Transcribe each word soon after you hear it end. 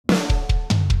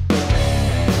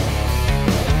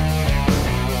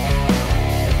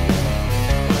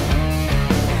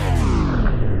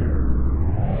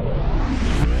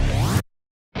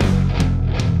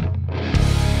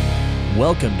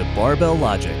Welcome to Barbell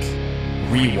Logic.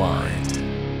 Rewind.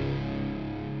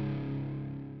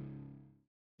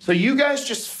 So you guys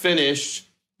just finished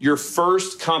your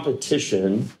first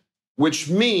competition, which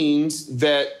means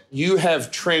that you have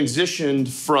transitioned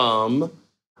from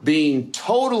being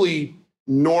totally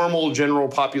normal general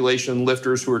population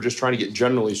lifters who are just trying to get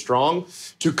generally strong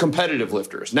to competitive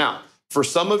lifters. Now, for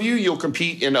some of you, you'll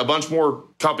compete in a bunch more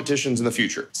competitions in the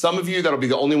future. Some of you, that'll be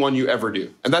the only one you ever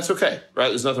do. And that's okay, right?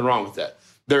 There's nothing wrong with that.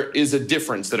 There is a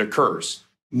difference that occurs.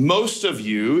 Most of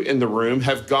you in the room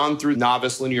have gone through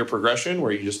novice linear progression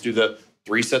where you just do the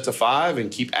 3 sets of 5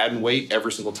 and keep adding weight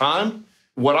every single time.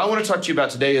 What I want to talk to you about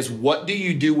today is what do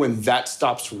you do when that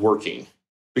stops working?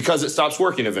 Because it stops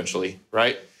working eventually,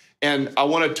 right? And I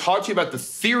want to talk to you about the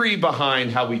theory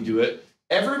behind how we do it.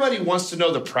 Everybody wants to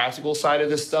know the practical side of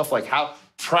this stuff, like how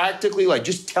practically, like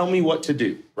just tell me what to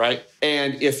do, right?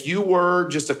 And if you were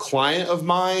just a client of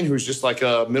mine who's just like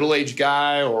a middle-aged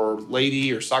guy or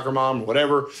lady or soccer mom or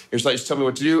whatever, you're just like, just tell me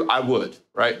what to do, I would,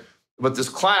 right? But this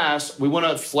class, we want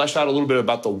to flesh out a little bit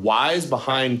about the whys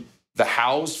behind the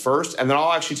hows first, and then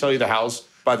I'll actually tell you the hows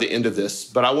by the end of this,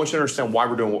 but I want you to understand why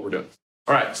we're doing what we're doing.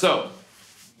 All right, so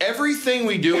everything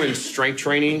we do in strength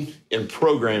training and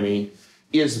programming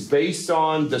is based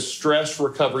on the stress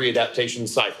recovery adaptation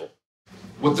cycle.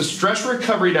 What the stress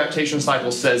recovery adaptation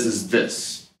cycle says is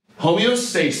this: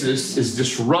 homeostasis is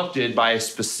disrupted by a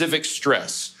specific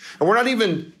stress. And we're not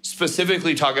even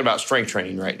specifically talking about strength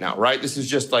training right now, right? This is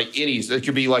just like it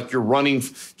could be like you're running,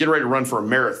 getting ready to run for a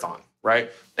marathon, right?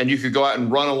 And you could go out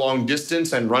and run a long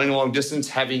distance, and running a long distance,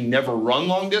 having never run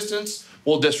long distance,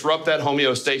 will disrupt that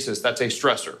homeostasis. That's a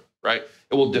stressor, right?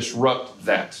 It will disrupt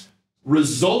that,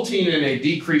 resulting in a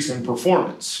decrease in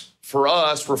performance. For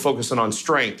us, we're focusing on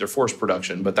strength or force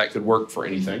production, but that could work for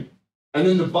anything. And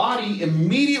then the body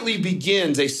immediately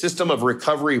begins a system of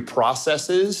recovery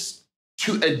processes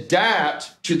to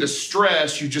adapt to the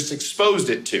stress you just exposed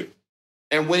it to.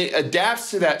 And when it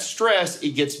adapts to that stress,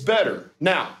 it gets better.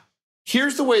 Now,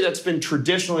 here's the way that's been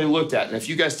traditionally looked at. And if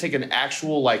you guys take an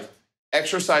actual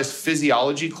exercise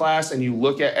physiology class and you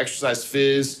look at exercise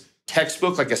phys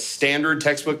textbook, like a standard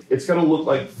textbook, it's going to look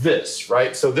like this,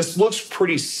 right? So this looks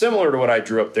pretty similar to what I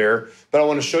drew up there, but I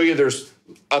want to show you there's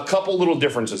a couple little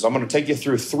differences. I'm going to take you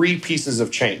through 3 pieces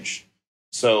of change.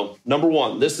 So number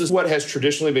 1, this is what has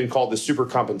traditionally been called the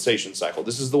supercompensation cycle.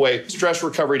 This is the way stress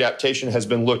recovery adaptation has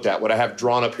been looked at, what I have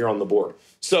drawn up here on the board.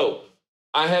 So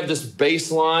I have this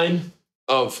baseline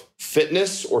of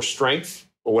fitness or strength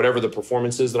or whatever the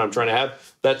performance is that I'm trying to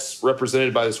have. That's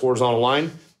represented by this horizontal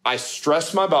line. I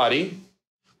stress my body.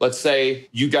 Let's say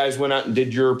you guys went out and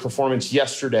did your performance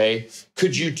yesterday.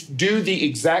 Could you do the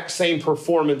exact same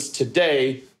performance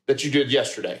today that you did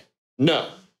yesterday? No,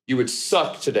 you would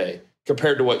suck today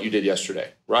compared to what you did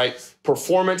yesterday, right?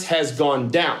 Performance has gone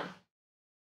down.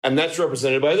 And that's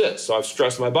represented by this. So I've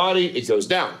stressed my body, it goes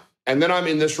down. And then I'm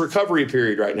in this recovery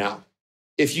period right now.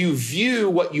 If you view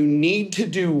what you need to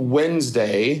do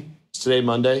Wednesday, it's today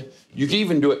Monday, you can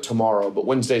even do it tomorrow, but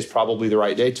Wednesday is probably the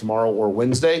right day, tomorrow or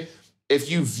Wednesday.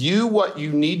 If you view what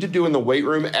you need to do in the weight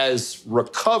room as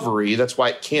recovery, that's why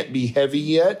it can't be heavy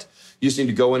yet. You just need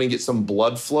to go in and get some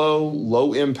blood flow,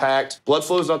 low impact. Blood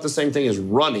flow is not the same thing as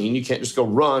running. You can't just go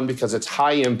run because it's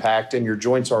high impact and your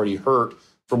joints already hurt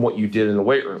from what you did in the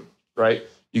weight room, right?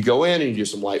 You go in and you do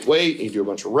some light weight, and you do a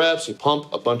bunch of reps, you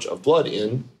pump a bunch of blood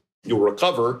in, you'll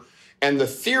recover. And the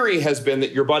theory has been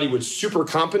that your body would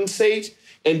supercompensate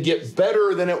and get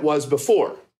better than it was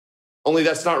before. Only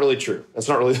that's not really true. That's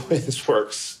not really the way this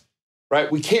works,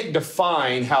 right? We can't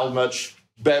define how much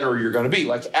better you're going to be.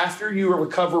 Like after you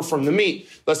recover from the meet,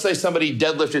 let's say somebody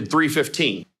deadlifted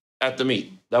 315 at the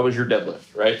meet. That was your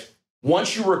deadlift, right?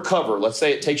 Once you recover, let's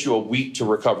say it takes you a week to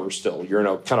recover still. You're in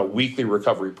a kind of weekly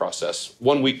recovery process,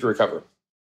 1 week to recover.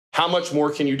 How much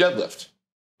more can you deadlift?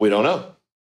 We don't know.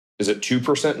 Is it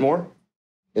 2% more?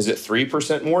 Is it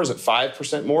 3% more? Is it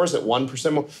 5% more? Is it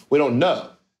 1% more? We don't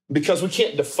know because we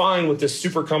can't define what this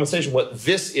supercompensation, what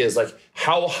this is, like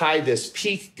how high this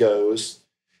peak goes.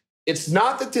 It's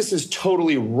not that this is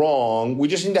totally wrong. We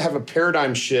just need to have a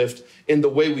paradigm shift in the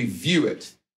way we view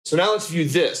it. So now let's view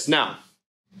this. Now,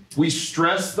 we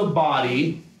stress the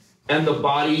body and the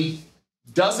body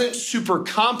doesn't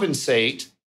supercompensate.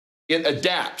 It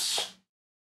adapts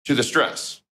to the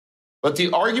stress. But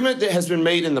the argument that has been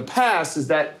made in the past is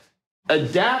that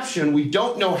adaptation, we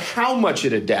don't know how much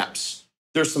it adapts.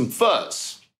 There's some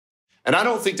fuzz. And I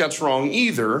don't think that's wrong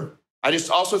either. I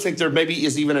just also think there maybe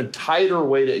is even a tighter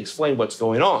way to explain what's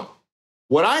going on.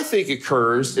 What I think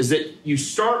occurs is that you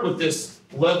start with this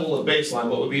level of baseline,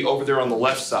 what would be over there on the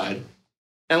left side.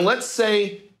 And let's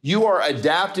say you are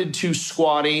adapted to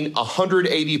squatting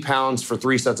 180 pounds for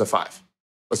 3 sets of 5.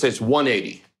 Let's say it's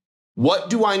 180. What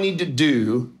do I need to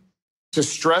do to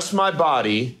stress my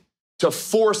body to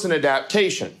force an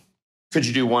adaptation? Could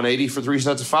you do 180 for 3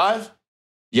 sets of 5?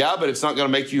 Yeah, but it's not going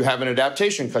to make you have an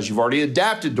adaptation because you've already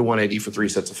adapted to 180 for 3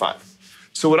 sets of 5.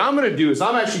 So what I'm going to do is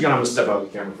I'm going to step out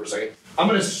of the camera for a second. I'm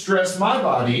going to stress my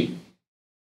body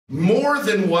more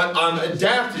than what I'm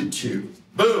adapted to.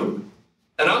 Boom.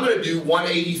 And I'm going to do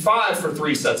 185 for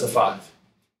 3 sets of 5.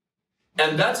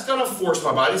 And that's going to force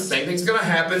my body. Same thing's going to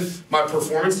happen. My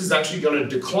performance is actually going to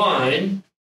decline.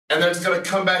 And then it's going to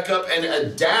come back up and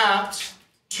adapt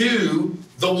to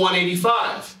the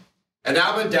 185. And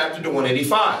now I've adapted to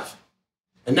 185.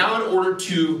 And now in order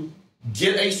to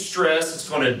get a stress, it's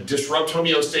going to disrupt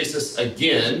homeostasis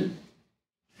again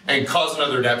and cause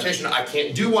another adaptation. I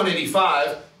can't do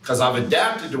 185 because I've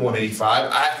adapted to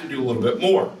 185. I have to do a little bit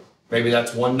more. Maybe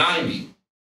that's 190.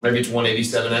 Maybe it's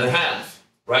 187 and a half,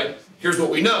 right? Here's what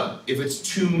we know. If it's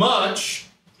too much,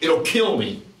 it'll kill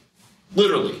me.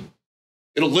 Literally.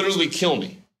 It'll literally kill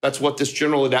me. That's what this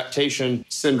general adaptation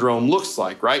syndrome looks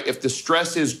like, right? If the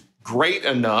stress is great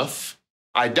enough,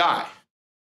 I die.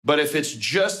 But if it's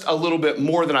just a little bit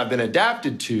more than I've been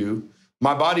adapted to,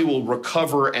 my body will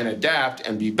recover and adapt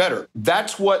and be better.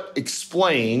 That's what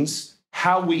explains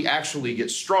how we actually get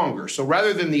stronger. So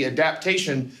rather than the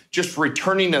adaptation just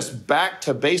returning us back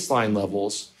to baseline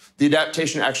levels, the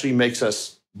adaptation actually makes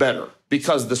us better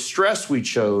because the stress we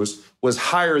chose was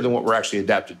higher than what we're actually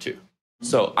adapted to.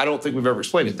 So I don't think we've ever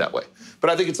explained it that way. But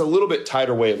I think it's a little bit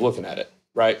tighter way of looking at it,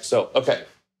 right? So, okay,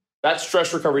 that's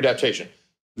stress recovery adaptation.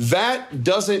 That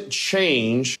doesn't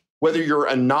change whether you're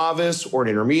a novice or an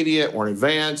intermediate or an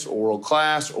advanced or world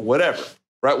class or whatever,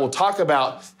 right? We'll talk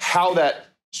about how that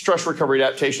stress recovery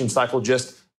adaptation cycle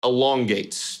just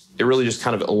elongates. It really just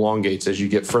kind of elongates as you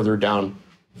get further down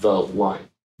the line.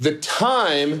 The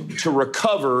time to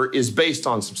recover is based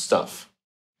on some stuff.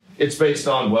 It's based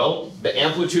on, well, the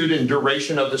amplitude and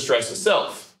duration of the stress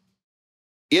itself.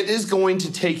 It is going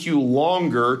to take you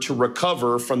longer to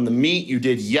recover from the meet you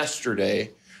did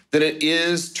yesterday than it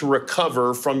is to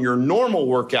recover from your normal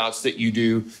workouts that you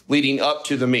do leading up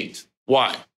to the meet.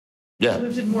 Why? Yeah. You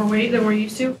lifted more weight than we're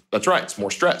used to? That's right. It's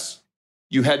more stress.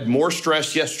 You had more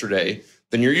stress yesterday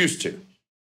than you're used to.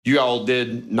 You all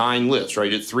did 9 lifts, right?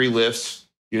 You did 3 lifts.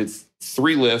 You did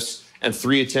 3 lifts and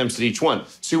 3 attempts at each one.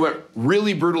 So you went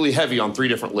really brutally heavy on 3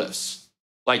 different lifts,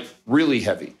 like really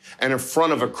heavy and in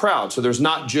front of a crowd. So there's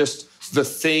not just the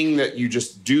thing that you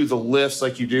just do the lifts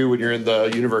like you do when you're in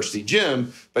the university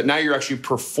gym, but now you're actually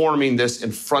performing this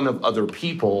in front of other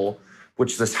people,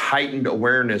 which this heightened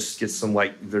awareness gets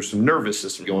there's some nervous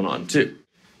system going on too.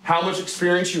 How much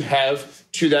experience you have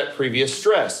to that previous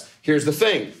stress. Here's the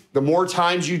thing. The more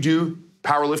times you do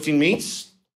powerlifting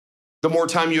meets, the more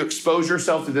time you expose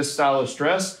yourself to this style of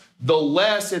stress, the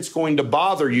less it's going to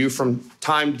bother you from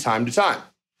time to time to time.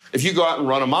 If you go out and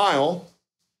run a mile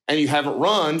and you haven't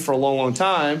run for a long, long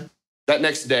time, that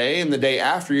next day and the day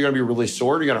after, you're going to be really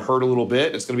sore. You're going to hurt a little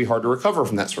bit. It's going to be hard to recover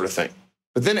from that sort of thing.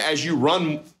 But then as you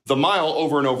run the mile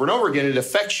over and over and over again, it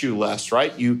affects you less,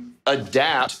 right? You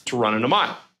adapt to running a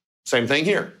mile. Same thing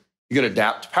here. You're going to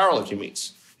adapt to powerlifting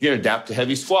meets. You're going to adapt to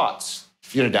heavy squats.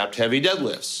 You're going to adapt to heavy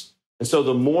deadlifts. And so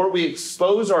the more we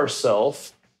expose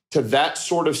ourselves to that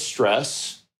sort of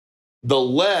stress, the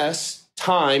less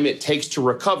time it takes to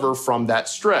recover from that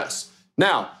stress.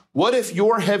 Now, what if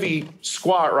your heavy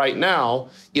squat right now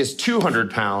is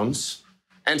 200 pounds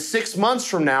and 6 months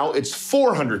from now it's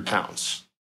 400 pounds?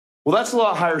 Well, that's a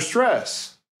lot higher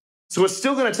stress. So it's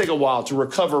still going to take a while to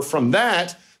recover from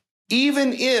that,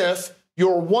 even if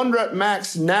your 1 rep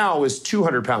max now is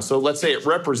 200 pounds. So let's say it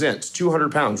represents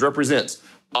 200 pounds, represents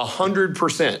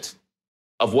 100%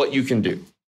 of what you can do.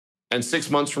 And 6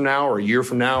 months from now or a year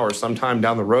from now or sometime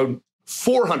down the road,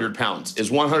 400 pounds is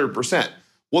 100%.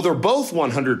 Well, they're both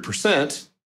 100%,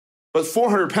 but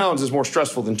 400 pounds is more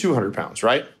stressful than 200 pounds,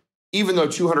 right? Even though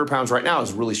 200 pounds right now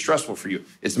is really stressful for you.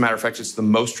 As a matter of fact, it's the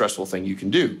most stressful thing you can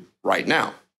do right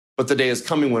now. But the day is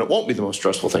coming when it won't be the most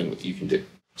stressful thing that you can do.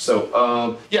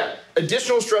 So,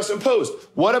 additional stress imposed.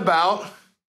 What about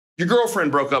your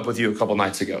girlfriend broke up with you a couple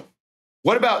nights ago?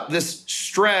 What about this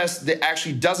stress that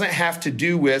actually doesn't have to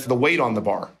do with the weight on the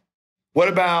bar? What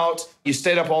about you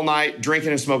stayed up all night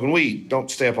drinking and smoking weed?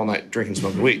 Don't stay up all night drinking and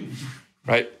smoking weed,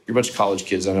 right? You're a bunch of college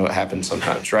kids. I know it happens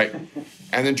sometimes, right?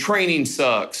 And then training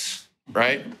sucks,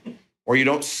 right? Or you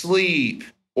don't sleep,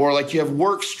 or like you have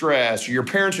work stress, or your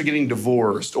parents are getting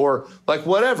divorced, or like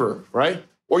whatever, right?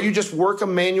 Or you just work a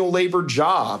manual labor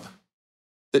job.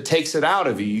 that takes it out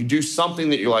of you. You do something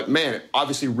that you're like, man, it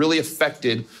obviously really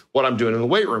affected what I'm doing in the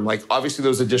weight room. Like obviously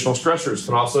those additional stressors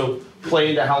can also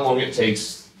play into how long it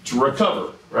takes to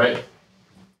recover, right?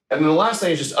 And then the last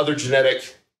thing is just other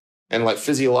genetic and like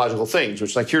physiological things,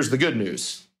 which like, here's the good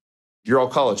news. You're all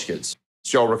college kids,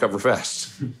 so y'all recover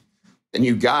fast. And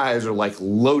you guys are like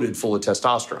loaded full of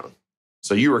testosterone.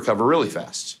 So you recover really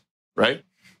fast, right?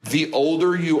 The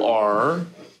older you are,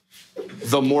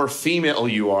 the more female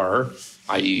you are,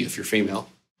 i.e. if you're female,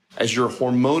 as your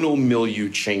hormonal milieu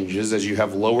changes, as you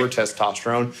have lower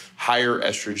testosterone, higher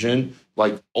estrogen,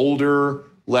 like older,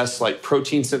 less like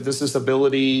protein synthesis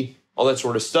ability, all that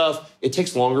sort of stuff, it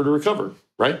takes longer to recover,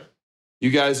 right? You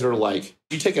guys are like,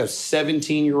 you take a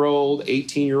 17-year-old,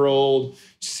 18-year-old,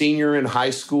 senior in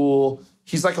high school,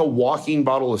 he's like a walking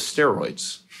bottle of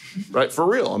steroids, right? For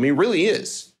real. I mean, really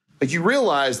is. Like you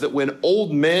realize that when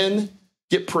old men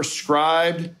get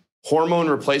prescribed hormone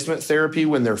replacement therapy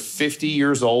when they're 50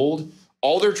 years old,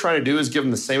 all they're trying to do is give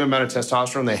them the same amount of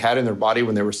testosterone they had in their body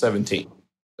when they were 17.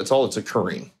 That's all that's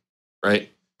occurring, right?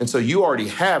 And so you already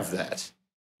have that,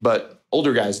 but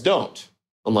older guys don't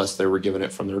unless they were given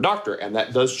it from their doctor, and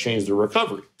that does change their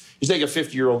recovery. You take a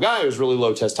 50-year-old guy who's really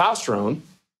low testosterone,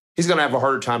 he's going to have a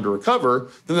harder time to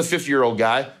recover than the 50-year-old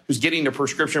guy who's getting a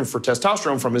prescription for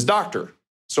testosterone from his doctor.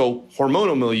 So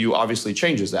hormonal milieu obviously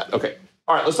changes that. Okay.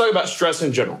 All right, let's talk about stress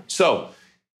in general. So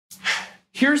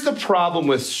here's the problem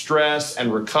with stress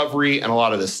and recovery and a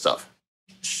lot of this stuff.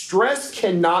 Stress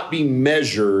cannot be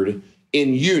measured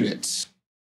in units.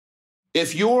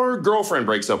 If your girlfriend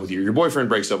breaks up with you, your boyfriend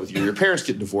breaks up with you, your parents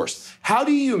get divorced, how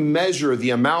do you measure the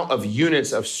amount of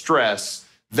units of stress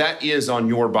that is on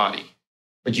your body?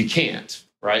 Like you can't,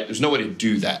 right? There's no way to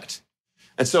do that.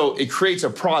 And so it creates a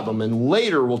problem. And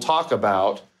later we'll talk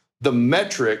about the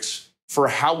metrics for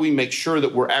how we make sure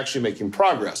that we're actually making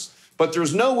progress. But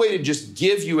there's no way to just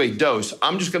give you a dose.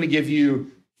 I'm just going to give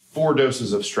you 4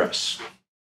 doses of stress.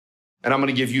 And I'm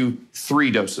going to give you 3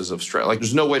 doses of stress. Like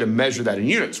there's no way to measure that in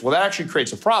units. Well, that actually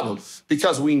creates a problem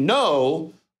because we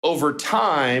know over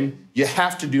time you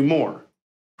have to do more.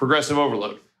 Progressive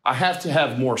overload. I have to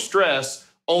have more stress,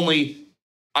 only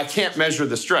I can't measure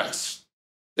the stress.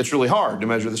 It's really hard to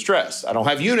measure the stress. I don't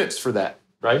have units for that,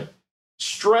 right?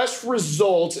 Stress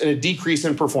results in a decrease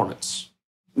in performance.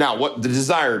 Now, what the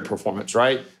desired performance,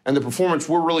 right? And the performance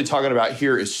we're really talking about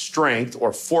here is strength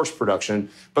or force production,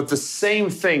 but the same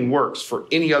thing works for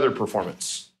any other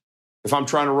performance. If I'm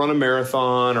trying to run a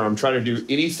marathon or I'm trying to do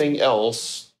anything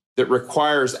else that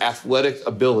requires athletic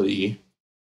ability,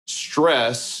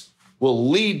 stress will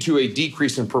lead to a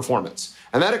decrease in performance.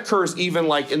 And that occurs even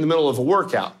like in the middle of a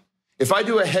workout. If I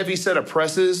do a heavy set of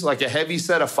presses, like a heavy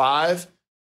set of 5,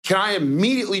 can I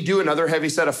immediately do another heavy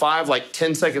set of 5 like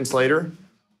 10 seconds later?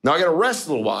 Now I got to rest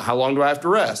a little while. How long do I have to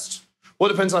rest? Well,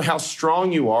 it depends on how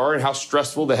strong you are and how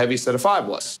stressful the heavy set of 5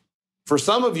 was. For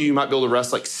some of you, you might be able to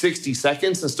rest like 60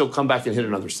 seconds and still come back and hit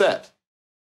another set.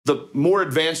 The more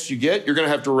advanced you get, you're going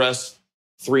to have to rest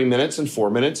 3 minutes and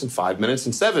 4 minutes and 5 minutes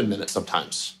and 7 minutes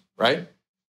sometimes, right?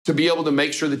 To be able to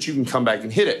make sure that you can come back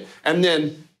and hit it. And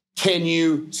then can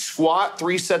you squat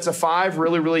 3 sets of 5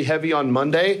 really, really heavy on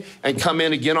Monday and come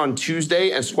in again on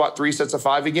Tuesday and squat 3 sets of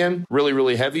 5 again, really,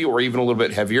 really heavy or even a little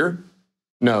bit heavier?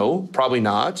 No, probably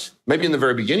not. Maybe in the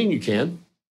very beginning you can,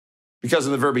 because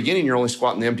in the very beginning you're only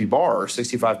squatting the empty bar or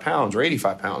 65 pounds or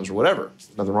 85 pounds or whatever.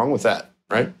 There's nothing wrong with that,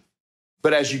 right?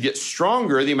 But as you get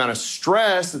stronger, the amount of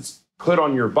stress that's put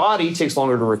on your body takes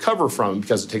longer to recover from.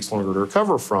 Because it takes longer to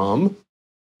recover from,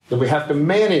 then we have to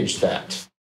manage that,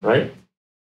 right?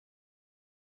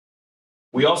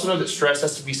 We also know that stress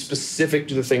has to be specific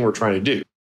to the thing we're trying to do.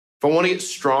 If I want to get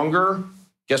stronger,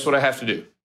 guess what I have to do?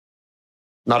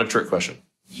 Not a trick question.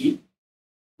 Eat?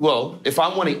 Well, if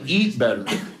I want to eat better,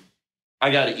 I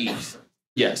got to eat.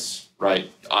 Yes,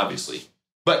 right, obviously.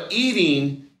 But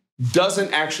eating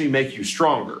doesn't actually make you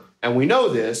stronger. And we know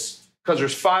this because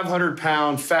there's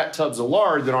 500-pound fat tubs of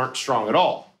lard that aren't strong at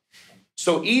all.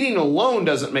 So eating alone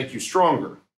doesn't make you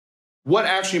stronger. What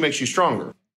actually makes you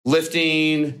stronger?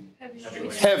 Lifting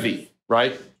heavy,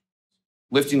 right?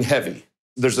 Lifting heavy.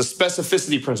 There's a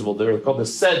specificity principle there called the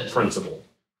SED principle,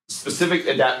 specific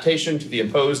adaptation to the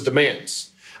imposed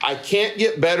demands. I can't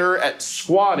get better at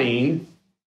squatting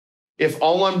if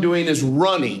all I'm doing is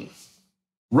running.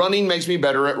 Running makes me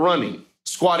better at running.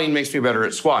 Squatting makes me better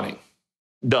at squatting.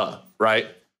 Duh, right?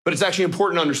 But it's actually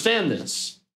important to understand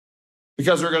this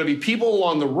because there are going to be people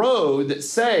along the road that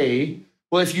say,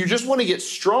 well, if you just want to get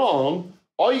strong,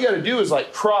 all you got to do is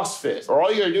like CrossFit, or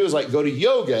all you got to do is like go to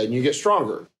yoga and you get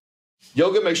stronger.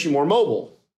 Yoga makes you more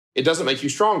mobile. It doesn't make you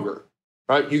stronger.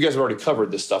 right? You guys have already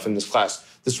covered this stuff in this class,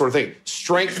 this sort of thing.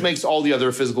 Strength makes all the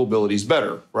other physical abilities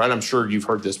better, right? I'm sure you've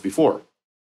heard this before.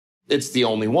 It's the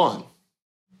only one.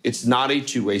 It's not a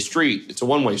two-way street. It's a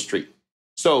one-way street.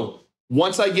 So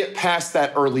once I get past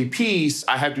that early piece,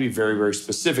 I have to be very, very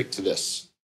specific to this.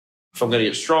 If I'm going to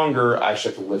get stronger, I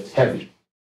should have to lift heavy.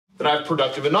 Then I have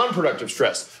productive and non-productive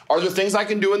stress. Are there things I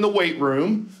can do in the weight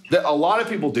room that a lot of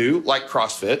people do, like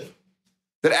CrossFit,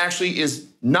 that actually is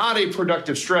not a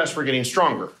productive stress for getting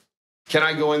stronger? Can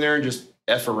I go in there and just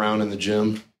F around in the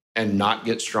gym and not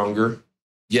get stronger?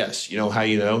 Yes. You know how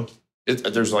you know?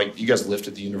 There's like, you guys lift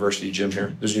at the university gym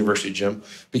here. There's a university gym.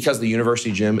 Because the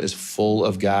university gym is full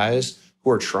of guys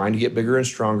who are trying to get bigger and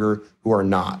stronger who are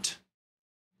not,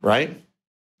 right?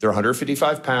 They're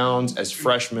 155 pounds as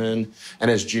freshmen,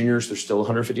 and as juniors, they're still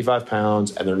 155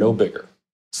 pounds, and they're no bigger.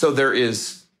 So there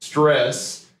is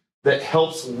stress that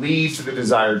helps lead to the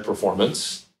desired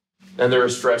performance, and there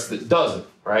is stress that doesn't,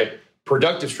 right?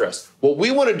 Productive stress. What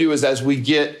we want to do is as we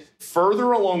get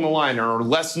further along the line and are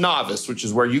less novice, which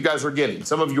is where you guys are getting.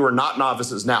 Some of you are not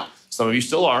novices now. Some of you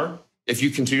still are. If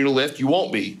you continue to lift, you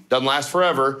won't be. Doesn't last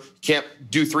forever. You can't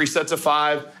do 3 sets of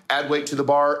 5, add weight to the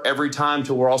bar every time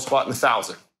till we're all squatting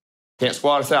 1,000. Can't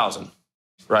squat 1,000,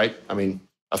 right? I mean,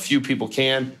 a few people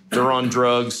can. They're on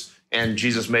drugs, and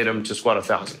Jesus made them to squat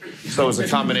 1,000. So it was a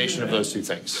combination of those two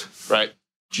things, right?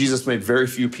 Jesus made very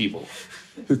few people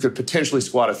who could potentially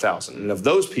squat 1,000. And of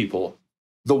those people,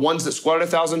 the ones that squatted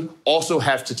 1,000 also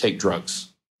have to take drugs,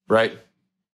 right?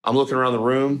 I'm looking around the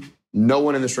room. No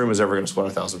one in this room is ever going to squat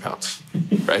 1,000 pounds,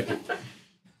 right?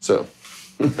 So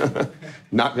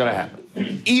not going to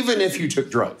happen. Even if you took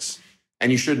drugs.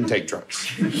 And you shouldn't take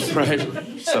drugs, right?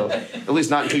 So at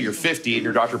least not until you're 50 and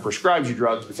your doctor prescribes you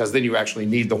drugs, because then you actually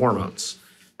need the hormones,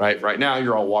 right? Right now,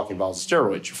 you're all walking bottles of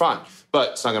steroids. You're fine,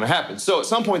 but it's not going to happen. So at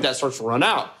some point, that starts to run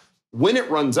out. When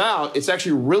it runs out, it's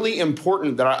actually really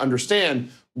important that I understand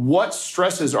what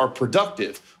stresses are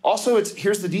productive. Also,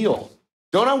 here's the deal.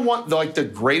 Don't I want the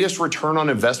greatest return on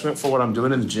investment for what I'm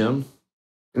doing in the gym?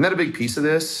 Isn't that a big piece of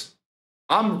this?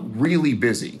 I'm really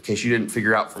busy, in case you didn't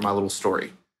figure out from my little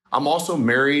story. I'm also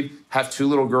married, have 2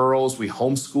 little girls. We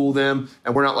homeschool them,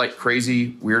 and we're not like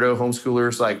crazy weirdo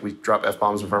homeschoolers. Like we drop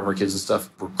F-bombs in front of our kids and stuff.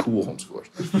 We're cool homeschoolers.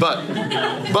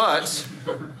 But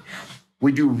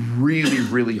we do really,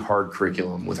 really hard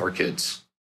curriculum with our kids.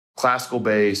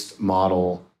 Classical-based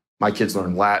model. My kids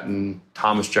learn Latin,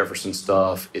 Thomas Jefferson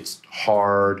stuff. It's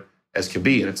hard as can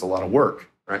be, and it's a lot of work,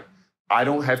 right? I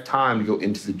don't have time to go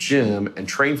into the gym and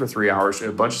train for 3 hours and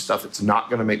a bunch of stuff that's not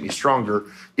going to make me stronger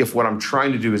if what I'm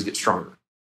trying to do is get stronger.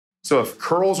 So if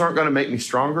curls aren't going to make me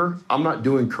stronger, I'm not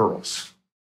doing curls.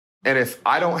 And if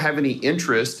I don't have any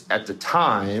interest at the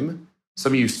time,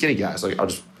 some of you skinny guys, like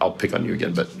I'll pick on you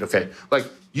again, but okay. Like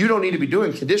you don't need to be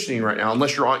doing conditioning right now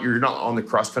unless you're not on the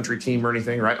cross-country team or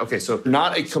anything, right? Okay, so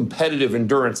not a competitive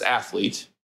endurance athlete.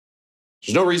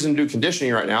 There's no reason to do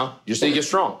conditioning right now. You just need to get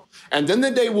strong. And then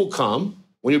the day will come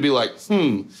when you'll be like,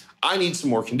 I need some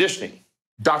more conditioning.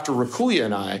 Dr. Rakulia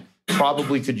and I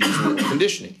probably could use more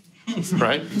conditioning,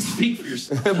 right? Speak for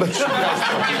yourself. But you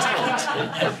guys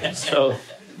don't. So,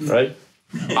 right?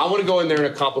 I want to go in there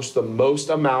and accomplish the most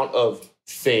amount of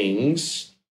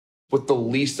things with the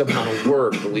least amount of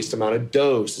work, the least amount of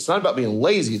dose. It's not about being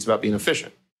lazy. It's about being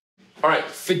efficient. All right.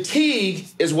 Fatigue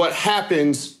is what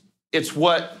happens. It's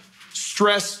what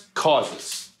stress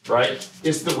causes, right?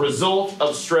 It's the result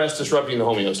of stress disrupting the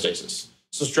homeostasis.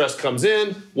 So stress comes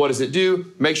in. What does it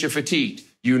do? Makes you fatigued.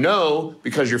 You know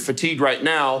because you're fatigued right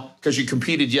now because you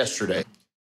competed yesterday.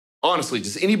 Honestly,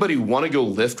 does anybody want to go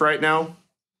lift right now?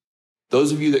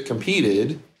 Those of you that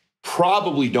competed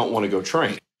probably don't want to go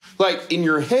train. Like in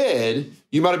your head,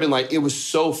 you might have been like, it was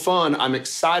so fun. I'm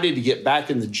excited to get back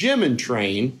in the gym and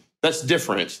train. That's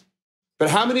different. But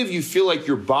how many of you feel like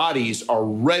your bodies are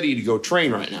ready to go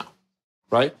train right now,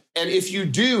 right? And if you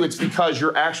do, it's because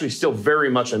you're actually still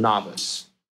very much a novice.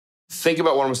 Think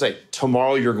about what I'm going to say.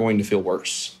 Tomorrow, you're going to feel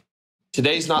worse.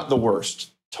 Today's not the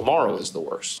worst. Tomorrow is the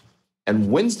worst.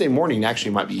 And Wednesday morning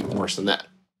actually might be even worse than that.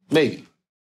 Maybe.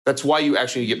 That's why you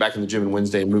actually get back in the gym on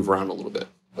Wednesday and move around a little bit,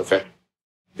 okay?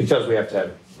 Because we have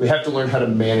to learn how to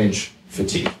manage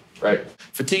fatigue, right?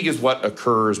 Fatigue is what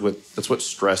occurs that's what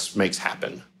stress makes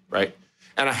happen, right?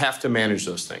 And I have to manage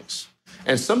those things.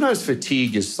 And sometimes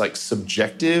fatigue is like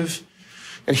subjective.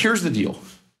 And here's the deal.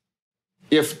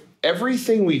 If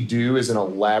everything we do is in a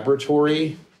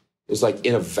laboratory, is like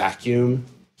in a vacuum,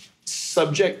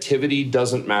 subjectivity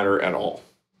doesn't matter at all,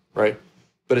 right?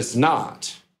 But it's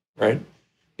not, right?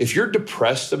 If you're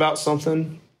depressed about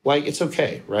something, Like, it's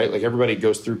okay, right? Like, everybody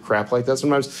goes through crap like that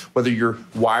sometimes, whether you're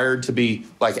wired to be,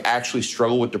 like, actually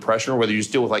struggle with depression or whether you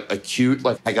just deal with, like, acute,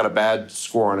 like, I got a bad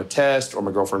score on a test or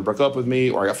my girlfriend broke up with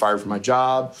me or I got fired from my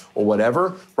job or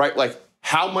whatever, right? Like,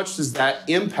 how much does that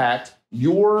impact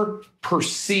your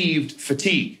perceived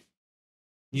fatigue?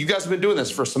 You guys have been doing this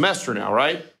for a semester now,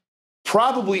 right?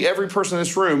 Probably every person in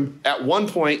this room at one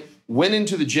point went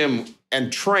into the gym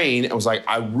and trained and was like,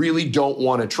 I really don't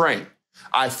want to train.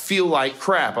 I feel like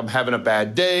crap. I'm having a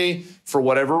bad day for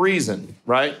whatever reason,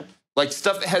 right? Like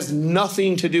stuff that has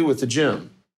nothing to do with the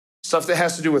gym, stuff that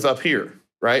has to do with up here,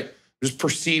 right? Just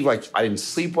perceive like I didn't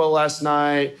sleep well last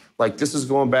night, like this is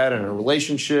going bad in a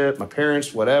relationship, my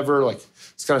parents, whatever, like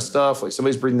this kind of stuff, like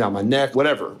somebody's breathing down my neck,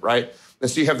 whatever, right? And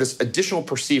so you have this additional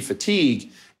perceived fatigue,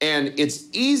 and it's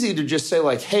easy to just say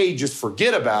like, hey, just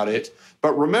forget about it.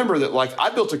 But remember that, like,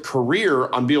 I built a career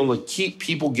on being able to keep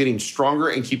people getting stronger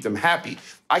and keep them happy.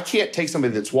 I can't take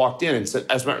somebody that's walked in and said,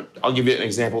 I'll give you an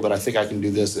example that I think I can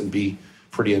do this and be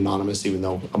pretty anonymous, even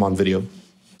though I'm on video.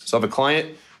 So I have a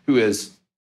client who is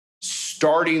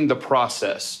starting the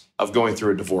process of going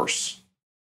through a divorce.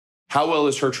 How well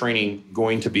is her training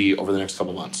going to be over the next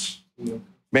couple months? Yeah.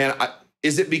 Man,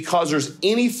 is it because there's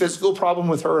any physical problem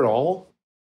with her at all?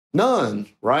 None,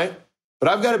 right? But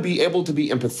I've got to be able to be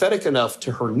empathetic enough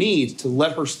to her needs to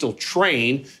let her still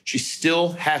train. She still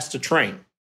has to train.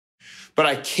 But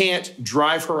I can't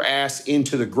drive her ass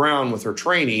into the ground with her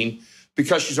training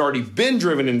because she's already been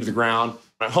driven into the ground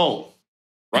at home,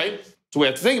 right? So we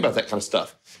have to think about that kind of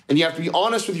stuff. And you have to be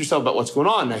honest with yourself about what's going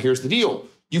on. Now, here's the deal.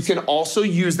 You can also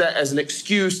use that as an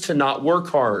excuse to not work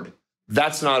hard.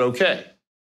 That's not okay.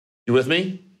 You with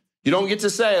me? You don't get to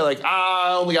say like,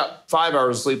 I only got 5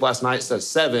 hours of sleep last night instead of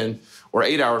 7 or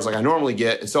 8 hours like I normally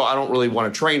get, and so I don't really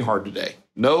want to train hard today.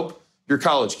 Nope, you're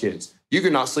college kids. You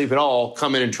could not sleep at all,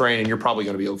 come in and train, and you're probably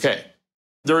going to be okay.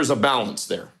 There is a balance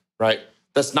there, right?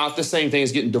 That's not the same thing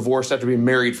as getting divorced after being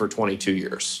married for 22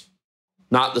 years.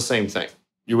 Not the same thing.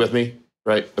 You with me?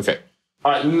 Right? Okay.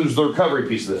 All right, and there's the recovery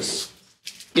piece of this.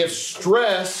 If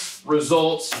stress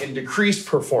results in decreased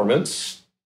performance,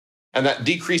 and that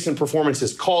decrease in performance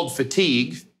is called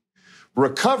fatigue,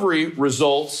 recovery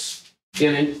results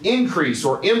in an increase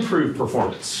or improved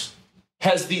performance.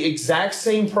 Has the exact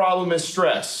same problem as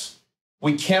stress.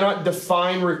 We cannot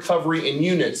define recovery in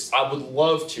units. I would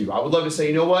love to. I would love to say,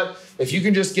 you know what? If you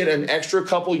can just get an extra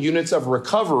couple units of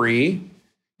recovery,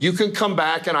 you can come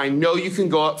back and I know you can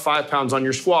go up 5 pounds on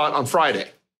your squat on Friday.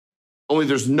 Only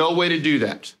there's no way to do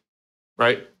that,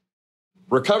 right?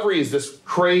 Recovery is this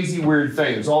crazy, weird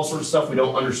thing. There's all sorts of stuff we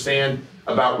don't understand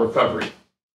about recovery.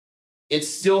 It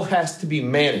still has to be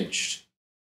managed.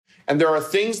 And there are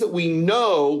things that we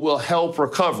know will help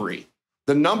recovery.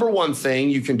 The number one thing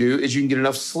you can do is you can get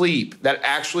enough sleep. That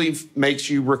actually makes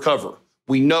you recover.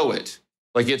 We know it.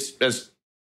 Like it's as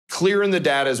clear in the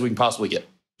data as we can possibly get.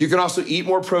 You can also eat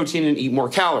more protein and eat more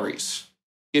calories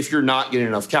if you're not getting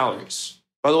enough calories.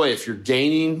 By the way, if you're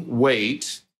gaining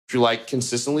weight, if you're like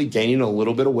consistently gaining a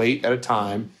little bit of weight at a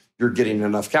time, you're getting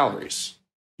enough calories.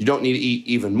 You don't need to eat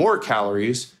even more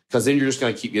calories because then you're just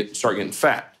going to start getting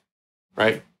fat,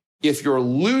 right? If you're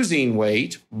losing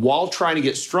weight while trying to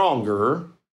get stronger,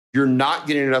 you're not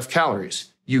getting enough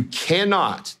calories. You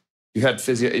cannot. You had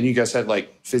and you guys had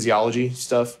like physiology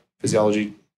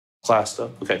class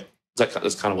stuff. Okay,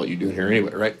 that's kind of what you're doing here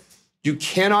anyway, right? You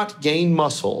cannot gain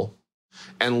muscle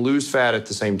and lose fat at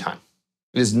the same time.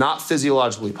 It is not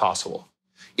physiologically possible.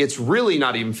 It's really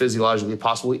not even physiologically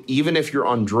possible, even if you're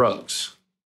on drugs.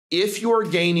 If you're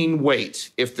gaining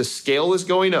weight, if the scale is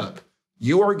going up,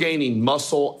 you are gaining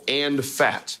muscle and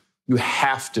fat. You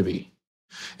have to be.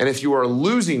 And if you are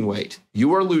losing weight,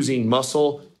 you are losing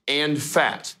muscle and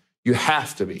fat. You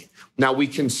have to be. Now, we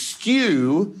can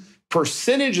skew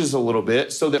percentages a little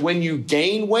bit so that when you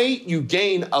gain weight, you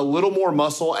gain a little more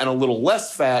muscle and a little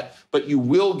less fat, but you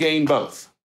will gain both.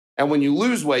 And when you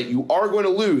lose weight, you are going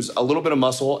to lose a little bit of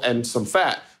muscle and some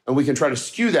fat. And we can try to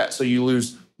skew that so you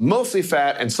lose mostly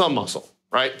fat and some muscle,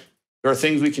 right? There are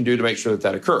things we can do to make sure that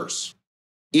that occurs.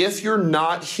 If you're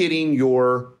not hitting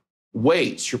your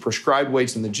weights, your prescribed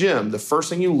weights in the gym, the first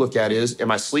thing you look at is, am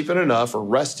I sleeping enough or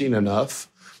resting enough?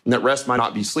 And that rest might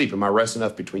not be sleep. Am I resting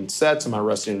enough between sets? Am I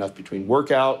resting enough between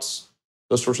workouts?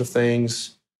 Those sorts of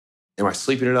things. Am I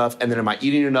sleeping enough? And then am I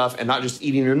eating enough? And not just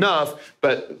eating enough,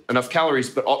 but enough calories,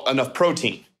 but enough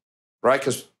protein, right?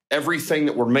 Because everything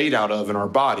that we're made out of in our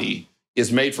body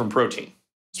is made from protein.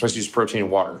 Especially use protein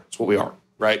and water. It's what we are,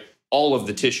 right? All of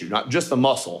the tissue, not just the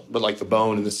muscle, but like the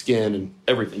bone and the skin and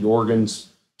everything, the organs,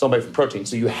 it's all made from protein.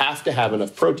 So you have to have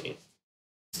enough protein.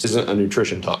 This isn't a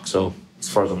nutrition talk, so as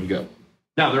far as I'm going to go.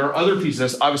 Now, there are other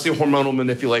pieces, obviously hormonal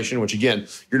manipulation, which again,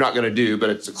 you're not going to do,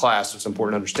 but it's a class. It's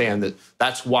important to understand that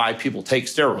that's why people take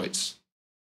steroids,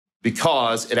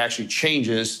 because it actually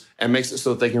changes and makes it so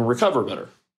that they can recover better.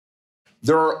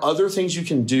 There are other things you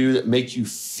can do that make you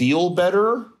feel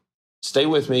better, stay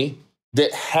with me,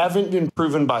 that haven't been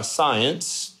proven by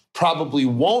science, probably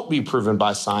won't be proven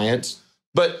by science,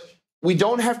 but we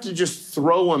don't have to just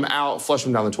throw them out, flush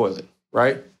them down the toilet,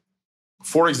 right?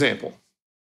 For example,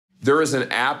 there is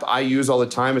an app I use all the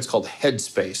time. It's called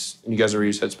Headspace. And you guys ever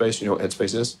use Headspace? You know what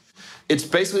Headspace is? It's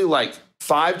basically like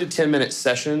 5 to 10 minute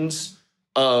sessions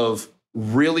of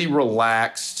really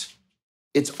relaxed.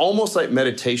 It's almost like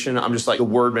meditation. I'm just like, the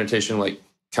word meditation like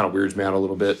kind of weirds me out a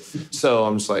little bit. So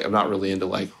I'm just like, I'm not really into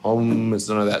like home and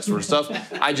none of that sort of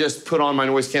stuff. I just put on my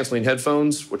noise canceling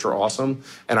headphones, which are awesome.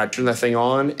 And I turn that thing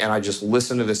on and I just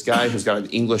listen to this guy who's got an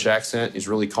English accent. He's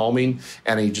really calming.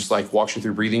 And he just like walks you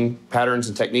through breathing patterns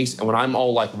and techniques. And when I'm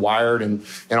all like wired and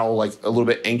all like a little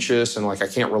bit anxious and like I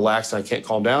can't relax and I can't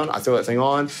calm down, I throw that thing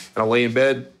on and I lay in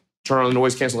bed, turn on the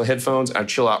noise canceling headphones, and I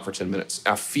chill out for 10 minutes.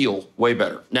 I feel way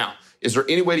better. Now, is there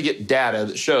any way to get data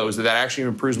that shows that actually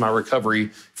improves my recovery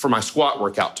for my squat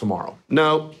workout tomorrow?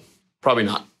 No, probably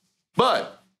not.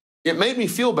 But it made me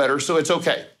feel better, so it's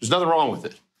okay. There's nothing wrong with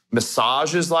it.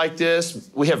 Massages like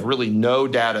this, we have really no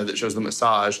data that shows the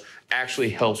massage actually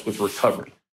helps with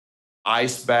recovery.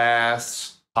 Ice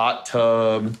baths, hot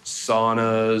tub,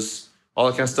 saunas, all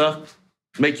that kind of stuff,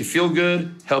 make you feel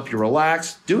good, help you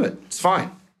relax, do it. It's fine.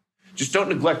 Just don't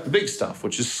neglect the big stuff,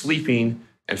 which is sleeping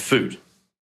and food.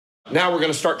 Now we're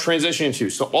going to start transitioning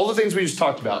to. So all the things we just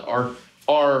talked about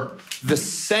are the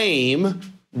same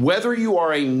whether you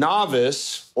are a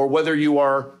novice or whether you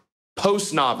are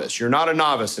post-novice. You're not a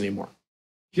novice anymore.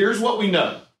 Here's what we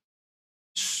know.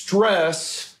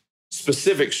 Stress,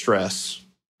 specific stress,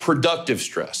 productive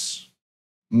stress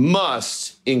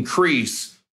must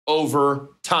increase over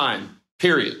time,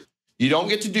 period. You don't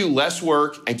get to do less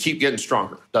work and keep getting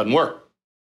stronger. Doesn't work.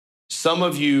 Some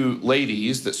of you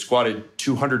ladies that squatted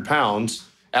 200 pounds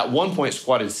at one point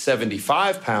squatted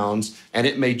 75 pounds and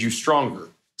it made you stronger.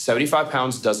 75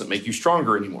 pounds doesn't make you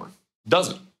stronger anymore.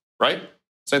 Doesn't, right?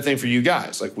 Same thing for you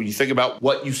guys. Like when you think about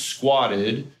what you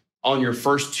squatted on your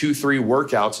first 2-3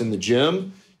 workouts in the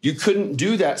gym, you couldn't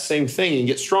do that same thing and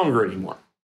get stronger anymore.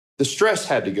 The stress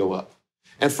had to go up.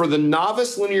 And for the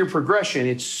novice linear progression,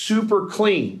 it's super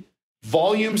clean.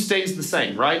 Volume stays the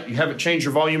same, right? You haven't changed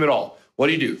your volume at all. What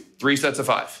do? 3 sets of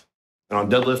 5. And on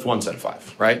deadlift, 1 set of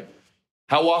 5, right?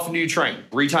 How often do you train?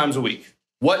 3 times a week.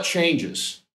 What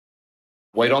changes?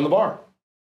 Weight on the bar.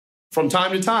 From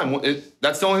time to time,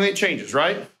 that's the only thing that changes,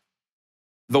 right?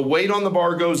 The weight on the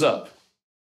bar goes up.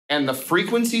 And the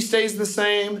frequency stays the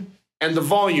same, and the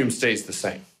volume stays the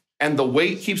same. And the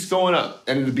weight keeps going up.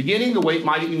 And in the beginning, the weight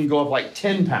might even go up like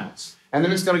 10 pounds. And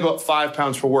then it's going to go up 5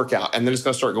 pounds per workout. And then it's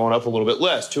going to start going up a little bit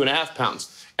less, 2.5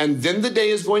 pounds. And then the day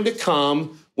is going to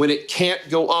come when it can't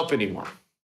go up anymore.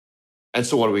 And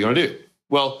so what are we going to do?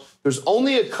 Well, there's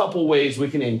only a couple ways we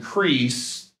can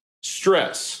increase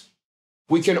stress.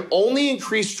 We can only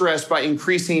increase stress by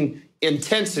increasing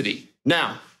intensity.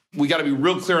 Now, we got to be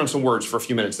real clear on some words for a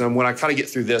few minutes. And when I kind of get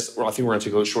through this, I think we're going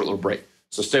to take a short little break.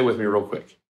 So stay with me real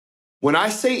quick. When I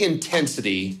say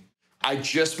intensity, I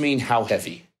just mean how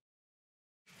heavy.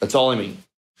 That's all I mean.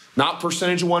 Not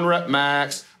percentage of 1 rep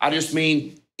max. I just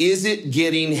mean, is it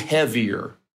getting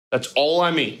heavier? That's all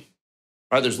I mean.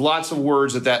 Right? There's lots of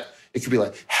words that it could be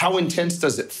like, how intense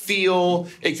does it feel?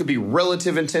 It could be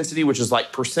relative intensity, which is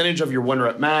like percentage of your 1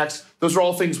 rep max. Those are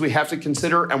all things we have to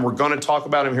consider, and we're going to talk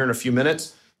about them here in a few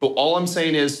minutes. But all I'm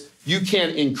saying is you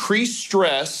can increase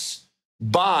stress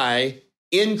by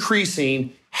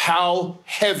increasing how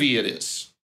heavy it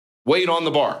is. Weight on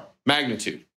the bar,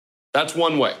 magnitude. That's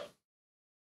one way.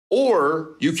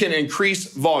 Or you can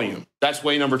increase volume. That's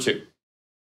way number 2.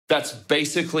 That's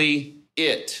basically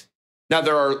it. Now,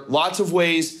 there are lots of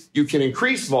ways you can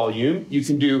increase volume. You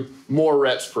can do more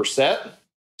reps per set.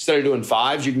 Instead of doing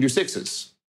 5s, you can do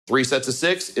 6s. 3 sets of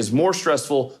 6 is more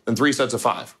stressful than 3 sets of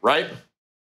 5, right?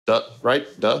 Duh, right?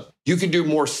 Duh. You can do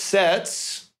more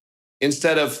sets.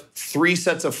 Instead of 3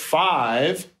 sets of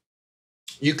 5,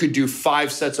 you could do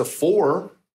 5 sets of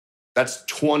 4. That's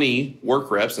 20 work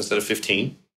reps instead of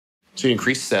 15. So you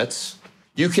increase sets.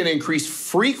 You can increase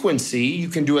frequency. You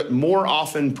can do it more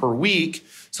often per week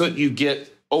so that you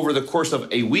get, over the course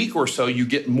of a week or so, you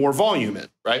get more volume in,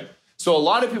 right? So a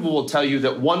lot of people will tell you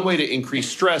that one way to increase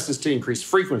stress is to increase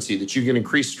frequency, that you can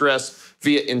increase stress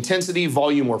via intensity,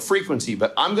 volume, or frequency.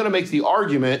 But I'm going to make the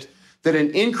argument that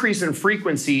an increase in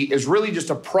frequency is really just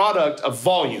a product of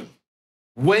volume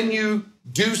when you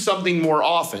do something more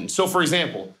often. So for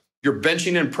example, you're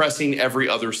benching and pressing every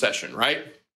other session, right?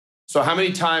 So how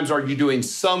many times are you doing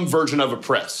some version of a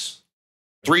press?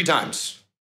 3 times.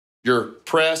 Your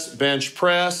press,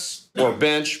 or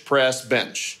bench, press,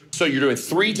 bench. So you're doing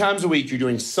 3 times a week, you're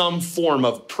doing some form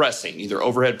of pressing, either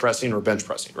overhead pressing or bench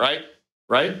pressing, right?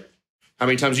 Right? How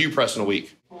many times do you press in a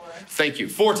week? 4. Thank you,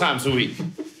 4 times a week.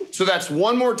 So that's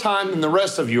 1 more time than the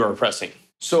rest of you are pressing.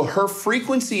 So her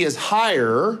frequency is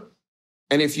higher,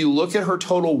 and if you look at her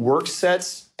total work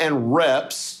sets and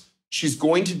reps, she's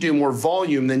going to do more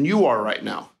volume than you are right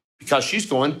now because she's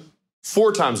going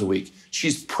 4 times a week.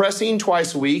 She's pressing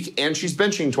twice a week and she's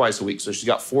benching twice a week. So she's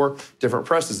got 4 different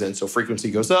presses in. So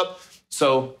frequency goes up.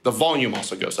 So the volume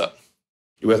also goes up.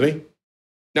 You with me?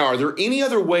 Now, are there any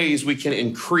other ways we can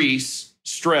increase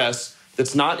stress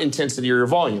that's not intensity or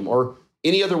volume? Or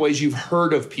any other ways you've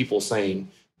heard of people saying,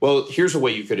 well, here's a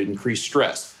way you could increase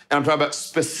stress. And I'm talking about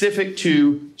specific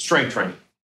to strength training.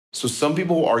 So some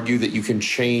people will argue that you can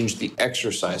change the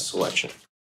exercise selection.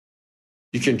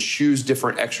 You can choose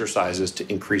different exercises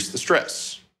to increase the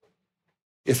stress.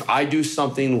 If I do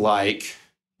something like,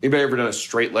 anybody ever done a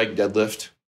straight leg deadlift?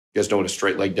 You guys know what a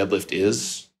straight leg deadlift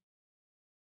is?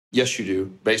 Yes, you do.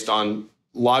 Based on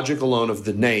logic alone of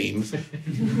the name,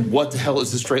 what the hell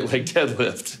is a straight leg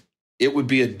deadlift? It would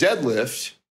be a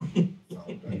deadlift,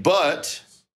 but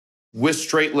with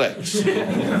straight legs.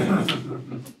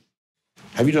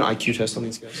 Have you done an IQ test on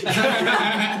these guys?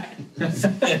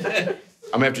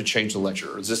 I'm gonna have to change the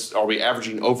lecture. Are we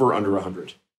averaging over or under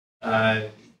 100?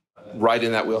 Right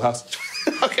in that wheelhouse?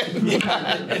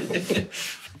 Okay.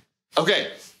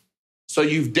 Okay, so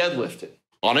you've deadlifted.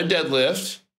 On a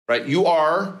deadlift, right, you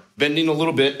are bending a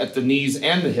little bit at the knees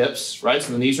and the hips, right?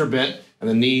 So the knees are bent, and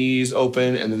the knees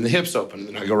open, and then the hips open.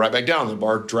 And then I go right back down. The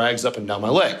bar drags up and down my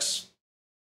legs.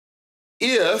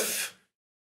 If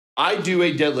I do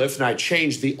a deadlift and I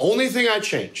change, the only thing I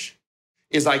change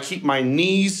is I keep my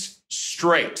knees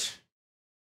straight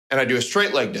and I do a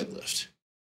straight leg deadlift.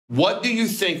 What do you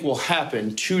think will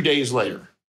happen 2 days later?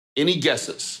 Any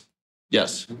guesses?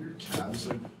 Yes.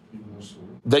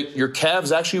 Your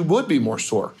calves actually would be more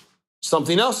sore.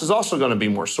 Something else is also going to be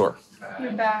more sore.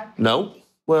 Your back. No?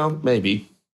 Well, maybe.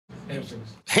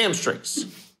 Hamstrings.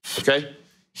 Okay?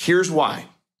 Here's why.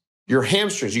 Your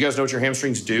hamstrings, you guys know what your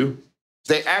hamstrings do?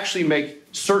 They actually make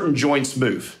certain joints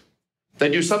move. They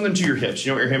do something to your hips.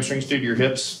 You know what your hamstrings do to your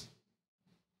hips?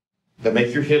 They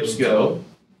make your hips go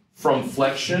from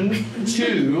flexion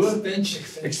to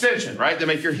extension, right? They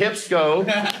make your hips go.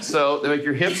 So they make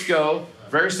your hips go.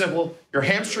 Very simple. Your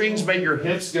hamstrings make your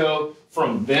hips go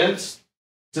from bent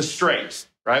to straight,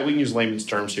 right? We can use layman's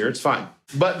terms here. It's fine.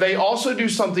 But they also do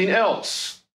something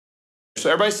else. So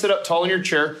everybody sit up tall in your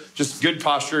chair. Just good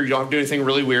posture. You don't have to do anything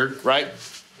really weird, right?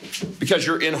 Because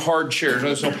you're in hard chairs.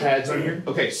 There's no pads on here.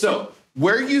 Okay, so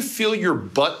where you feel your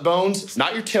butt bones,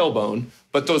 not your tailbone,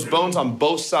 but those bones on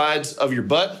both sides of your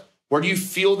butt, where do you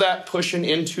feel that pushing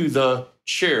into the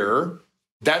chair?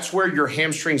 That's where your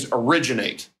hamstrings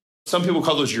originate. Some people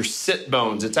call those your sit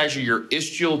bones. It's actually your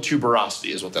ischial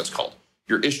tuberosity is what that's called.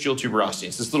 Your ischial tuberosity.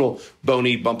 It's this little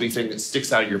bony, bumpy thing that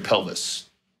sticks out of your pelvis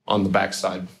on the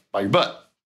backside by your butt.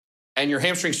 And your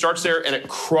hamstring starts there and it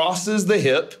crosses the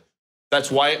hip. That's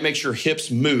why it makes your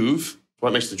hips move. That's why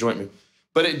it makes the joint move.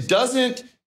 But it doesn't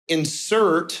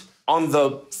insert on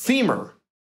the femur.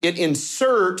 It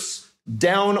inserts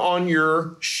down on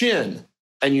your shin.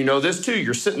 And you know this too.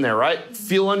 You're sitting there, right?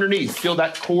 Feel underneath. Feel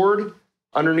that cord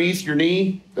underneath your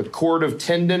knee. The cord of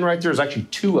tendon right there. There's actually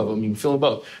 2 of them. You can feel them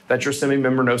both. That's your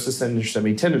semimembranosus and your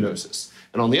semitendinosus.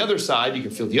 And on the other side, you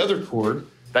can feel the other cord.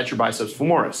 That's your biceps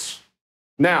femoris.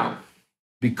 Now,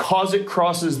 because it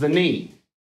crosses the knee,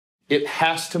 it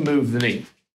has to move the knee.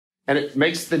 And it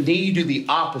makes the knee do the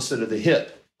opposite of the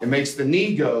hip. It makes the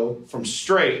knee go from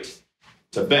straight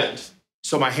to bent.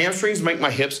 So my hamstrings make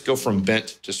my hips go from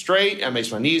bent to straight, and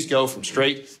makes my knees go from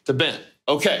straight to bent.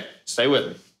 Okay, stay with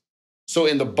me. So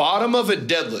in the bottom of a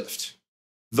deadlift,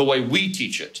 the way we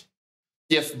teach it,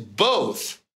 if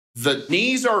both the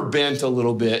knees are bent a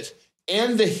little bit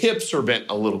and the hips are bent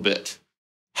a little bit,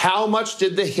 how much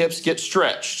did the hips get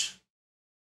stretched?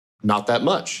 Not that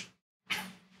much.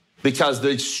 Because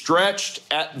they stretched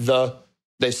at the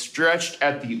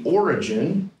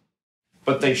origin,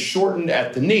 but they shortened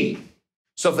at the knee.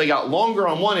 So if they got longer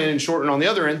on one end and shortened on the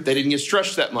other end, they didn't get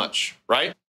stretched that much,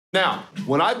 right? Now,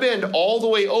 when I bend all the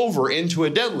way over into a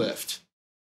deadlift,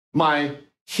 my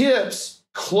hips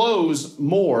close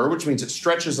more, which means it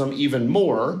stretches them even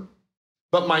more,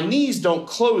 but my knees don't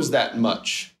close that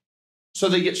much. So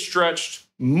they get stretched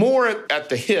more at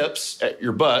the hips, at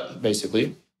your butt,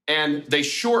 basically, and they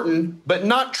shorten, but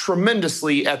not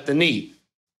tremendously at the knee,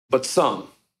 but some.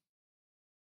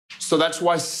 So that's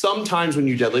why sometimes when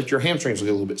you deadlift, your hamstrings will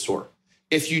get a little bit sore.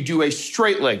 If you do a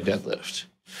straight leg deadlift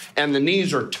and the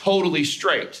knees are totally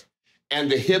straight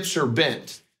and the hips are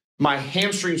bent, my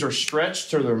hamstrings are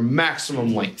stretched to their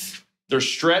maximum length. They're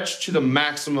stretched to the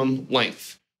maximum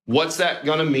length. What's that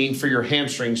gonna mean for your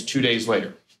hamstrings 2 days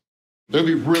later? They'll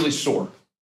be really sore.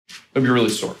 They'll be really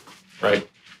sore, right?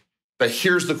 But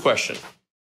here's the question.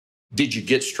 Did you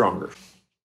get stronger?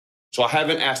 So I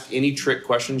haven't asked any trick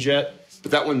questions yet,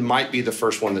 but that one might be the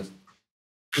first one that's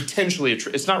potentially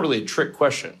it's not really a trick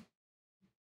question.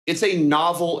 It's a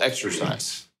novel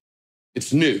exercise.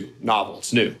 It's new, novel,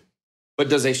 it's new. But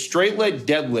does a straight leg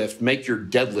deadlift make your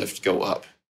deadlift go up?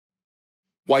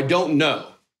 Well, I don't know,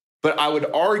 but I would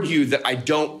argue that I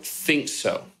don't think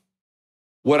so.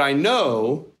 What I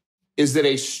know is that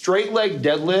a straight leg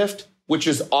deadlift, which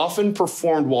is often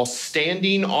performed while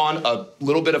standing on a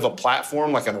little bit of a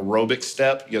platform, like an aerobic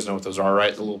step. You guys know what those are,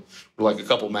 right? Like a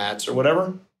couple mats or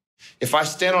whatever. If I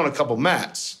stand on a couple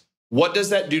mats, what does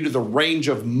that do to the range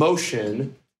of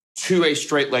motion to a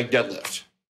straight leg deadlift?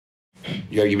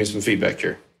 You gotta give me some feedback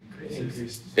here.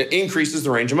 It increases the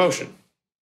range of motion.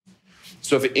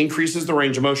 So if it increases the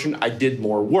range of motion, I did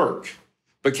more work.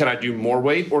 But can I do more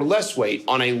weight or less weight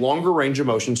on a longer range of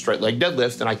motion straight leg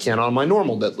deadlift than I can on my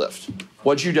normal deadlift?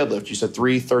 What'd you deadlift? You said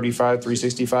 335,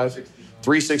 365?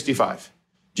 365.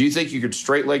 Do you think you could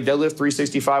straight leg deadlift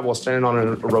 365 while standing on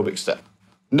an aerobic step?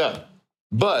 No.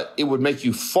 But it would make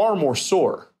you far more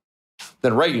sore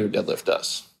than regular deadlift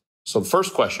does. So the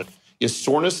first question, is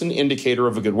soreness an indicator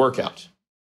of a good workout?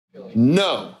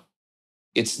 No,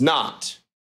 it's not.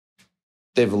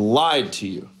 They've lied to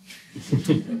you.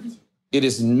 It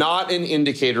is not an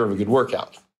indicator of a good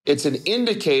workout. It's an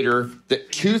indicator that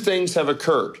two things have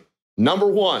occurred. Number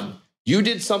one, you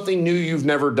did something new you've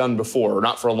never done before, or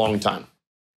not for a long time.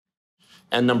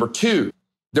 And number two,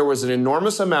 there was an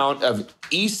enormous amount of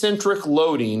eccentric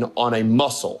loading on a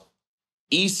muscle.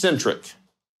 Eccentric.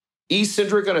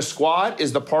 Eccentric on a squat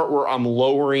is the part where I'm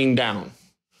lowering down.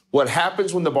 What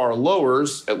happens when the bar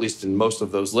lowers, at least in most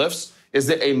of those lifts, is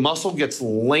that a muscle gets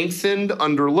lengthened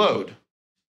under load.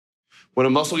 When a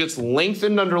muscle gets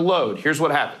lengthened under load, here's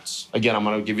what happens. Again, I'm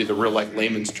gonna give you the real like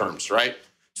layman's terms, right?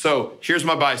 So here's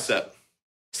my bicep.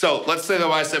 So let's say the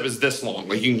bicep is this long,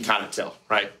 like you can kind of tell,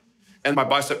 right? And my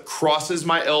bicep crosses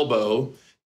my elbow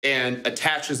and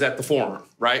attaches at the forearm,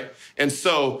 right? And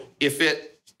so if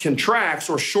it contracts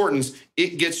or shortens,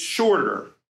 it gets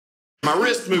shorter. My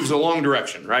wrist moves a long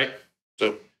direction, right?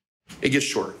 So it gets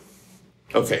shorter.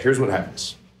 Okay, here's what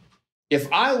happens.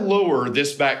 If I lower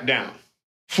this back down,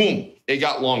 boom, it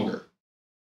got longer.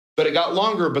 But it got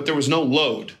longer, but there was no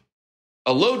load.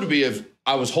 A load would be if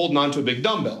I was holding onto a big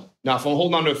dumbbell. Now, if I'm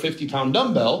holding onto a 50-pound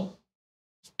dumbbell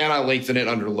and I lengthen it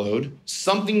under load,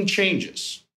 something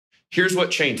changes. Here's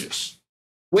what changes.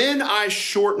 When I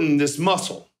shorten this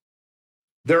muscle,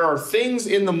 there are things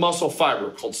in the muscle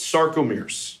fiber called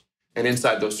sarcomeres. And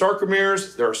inside those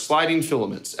sarcomeres, there are sliding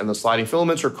filaments. And the sliding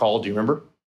filaments are called, do you remember?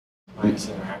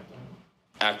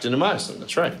 Actin and myosin.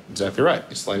 That's right. Exactly right.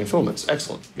 It's sliding filaments.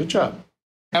 Excellent. Good job.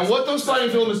 And what those sliding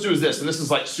filaments do is this, and this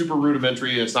is like super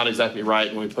rudimentary and it's not exactly right.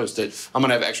 And when we post it, I'm going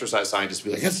to have exercise scientists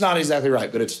be like, it's not exactly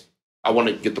right, but I want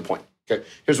to get the point. Okay.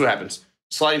 Here's what happens.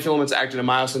 Sliding filaments, actin and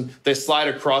myosin, they slide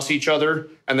across each other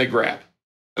and they grab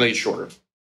and they get shorter.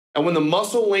 And when the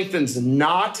muscle lengthens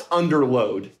not under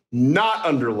load,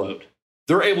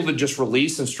 they're able to just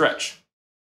release and stretch.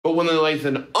 But when they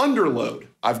lengthen under load,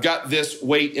 I've got this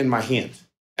weight in my hand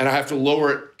and I have to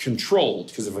lower it controlled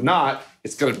because if not,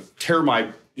 it's going to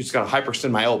it's going to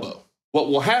hyperextend my elbow. What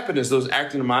will happen is those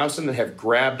actin and myosin that have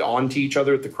grabbed onto each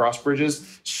other at the cross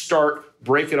bridges start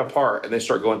breaking apart and they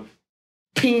start going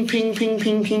ping, ping, ping,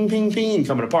 ping, ping, ping, ping,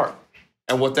 coming apart.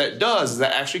 And what that does is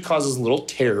that actually causes little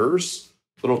tears,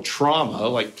 little trauma,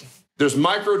 like there's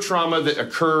micro trauma that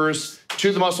occurs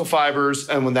to the muscle fibers.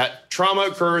 And when that trauma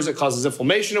occurs, it causes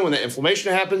inflammation. And when that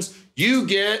inflammation happens, you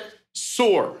get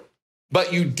sore,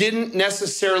 but you didn't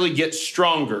necessarily get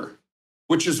stronger,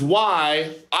 which is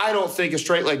why I don't think a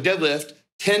straight leg deadlift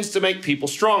tends to make people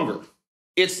stronger.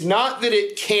 It's not that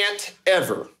it can't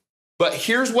ever, but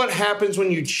here's what happens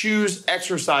when you choose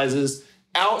exercises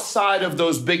outside of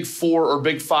those big 4 or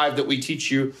big 5 that we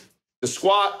teach you. The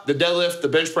squat, the deadlift, the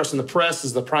bench press, and the press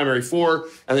is the primary 4.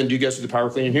 And then do you guys do the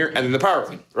power clean in here? And then the power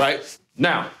clean, right?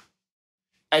 Now,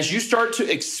 as you start to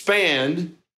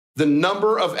expand the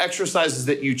number of exercises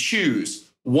that you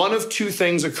choose, one of two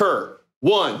things occur.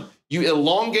 One, you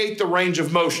elongate the range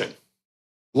of motion,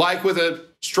 like with a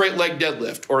straight leg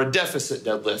deadlift or a deficit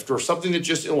deadlift or something that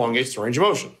just elongates the range of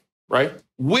motion, right?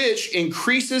 Which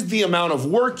increases the amount of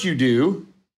work you do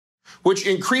which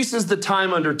increases the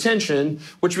time under tension,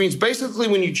 which means basically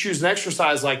when you choose an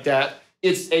exercise like that,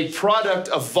 it's a product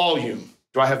of volume.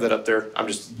 Do I have that up there? I'm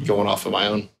just going off of my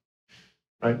own,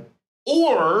 right?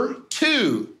 Or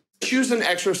 2, choose an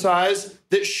exercise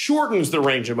that shortens the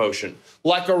range of motion,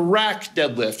 like a rack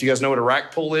deadlift. You guys know what a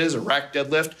rack pull is? A rack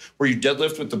deadlift, where you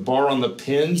deadlift with the bar on the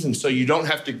pins, and so you don't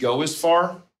have to go as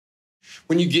far.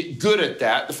 When you get good at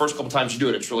that, the first couple times you do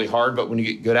it, it's really hard, but when you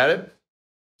get good at it,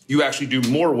 you actually do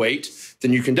more weight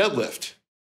than you can deadlift.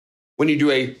 When you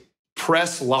do a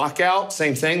press lockout,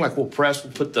 same thing, like we'll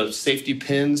put the safety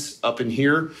pins up in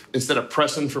here. Instead of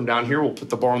pressing from down here, we'll put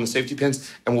the bar on the safety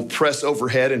pins and we'll press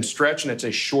overhead and stretch, and it's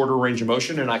a shorter range of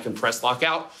motion, and I can press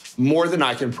lockout more than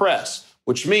I can press,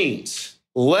 which means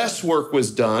less work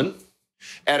was done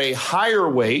at a higher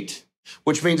weight,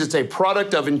 which means it's a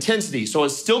product of intensity. So it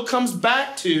still comes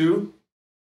back to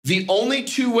the only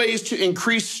 2 ways to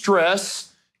increase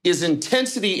stress is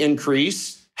intensity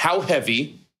increase, how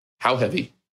heavy,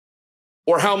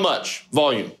 or how much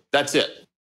volume. That's it.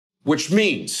 Which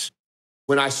means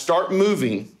when I start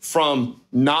moving from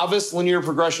novice linear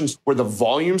progressions where the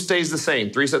volume stays the same,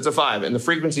 3 sets of 5, and the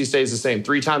frequency stays the same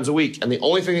 3 times a week, and the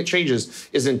only thing that changes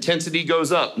is intensity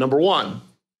goes up, number 1,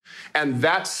 and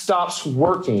that stops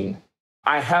working,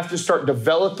 I have to start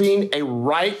developing a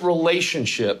right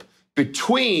relationship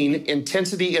between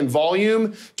intensity and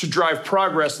volume to drive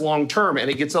progress long term, and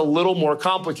it gets a little more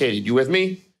complicated. You with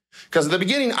me? Because at the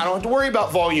beginning, I don't have to worry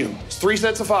about volume. It's 3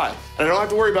 sets of 5. And I don't have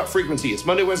to worry about frequency. It's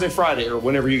Monday, Wednesday, Friday, or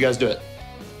whenever you guys do it.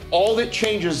 All that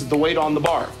changes is the weight on the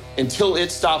bar until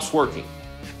it stops working.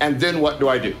 And then what do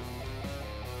I do?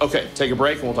 Okay, take a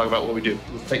break and we'll talk about what we do.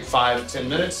 We'll take 5 to 10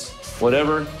 minutes,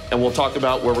 whatever, and we'll talk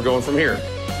about where we're going from here.